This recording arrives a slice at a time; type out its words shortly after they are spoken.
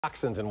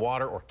toxins in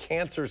water or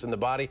cancers in the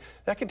body,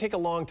 that can take a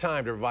long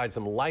time to provide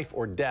some life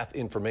or death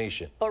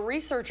information. But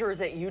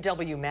researchers at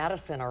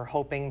UW-Madison are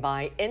hoping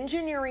by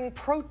engineering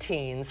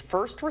proteins,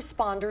 first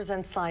responders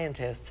and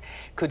scientists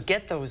could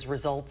get those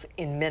results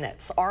in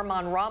minutes.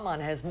 Arman Rahman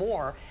has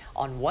more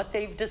on what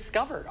they've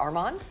discovered.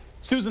 Arman?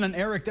 Susan and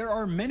Eric, there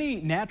are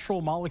many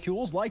natural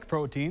molecules like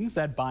proteins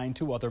that bind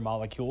to other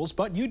molecules,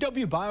 but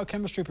UW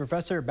biochemistry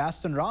professor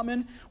Baston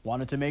Rahman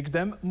wanted to make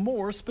them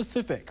more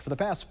specific. For the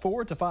past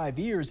 4 to 5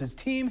 years, his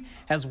team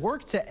has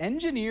worked to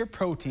engineer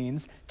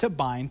proteins to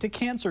bind to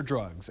cancer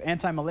drugs,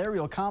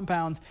 anti-malarial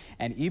compounds,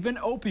 and even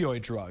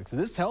opioid drugs.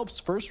 This helps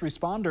first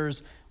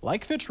responders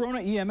like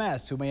Fitrona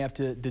EMS, who may have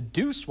to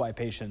deduce why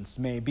patients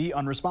may be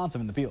unresponsive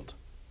in the field.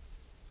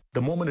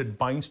 The moment it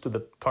binds to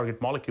the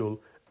target molecule,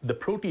 the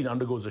protein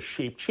undergoes a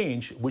shape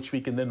change, which we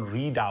can then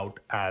read out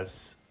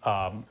as,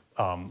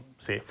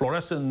 say,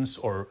 fluorescence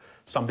or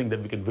something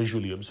that we can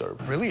visually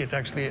observe. Really, it's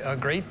actually a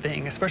great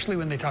thing, especially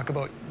when they talk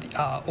about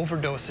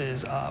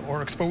overdoses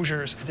or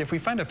exposures. If we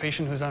find a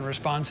patient who's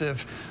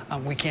unresponsive,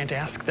 we can't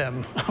ask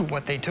them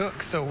what they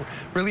took. So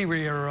really,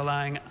 we are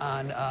relying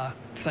on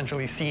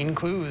essentially seeing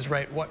clues,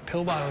 right? What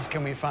pill bottles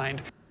can we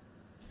find?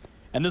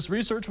 And this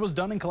research was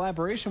done in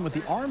collaboration with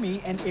the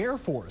Army and Air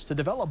Force to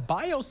develop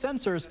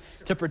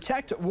biosensors to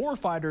protect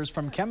warfighters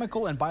from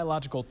chemical and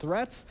biological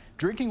threats,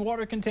 drinking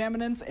water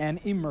contaminants,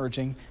 and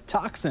emerging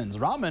toxins.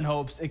 Rahman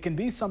hopes it can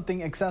be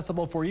something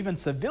accessible for even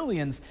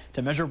civilians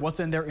to measure what's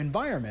in their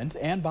environment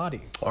and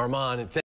body. Arman,